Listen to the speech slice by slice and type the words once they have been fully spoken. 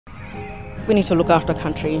We need to look after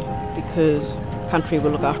country because country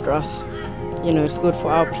will look after us. You know, it's good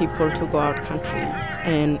for our people to go out country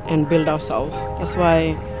and build ourselves. That's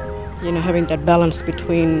why, you know, having that balance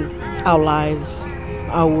between our lives,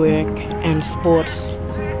 our work, and sports,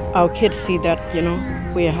 our kids see that, you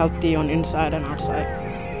know, we are healthy on inside and outside.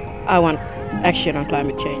 I want action on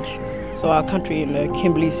climate change. So our country in the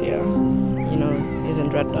Kimberleys here, you know, is in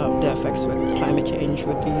dread of the effects with climate change,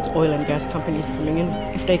 with these oil and gas companies coming in.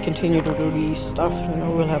 If they continue to do these stuff, you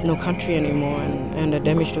know, we'll have no country anymore, and the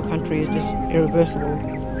damage to country is just irreversible.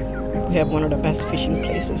 We have one of the best fishing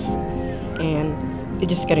places, and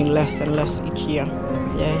it's just getting less and less each year.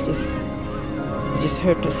 Yeah, it's just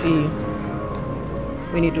hurt to see.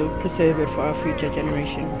 We need to preserve it for our future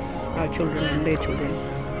generation, our children and their children.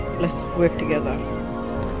 Let's work together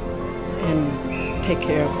and take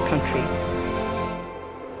care of the country.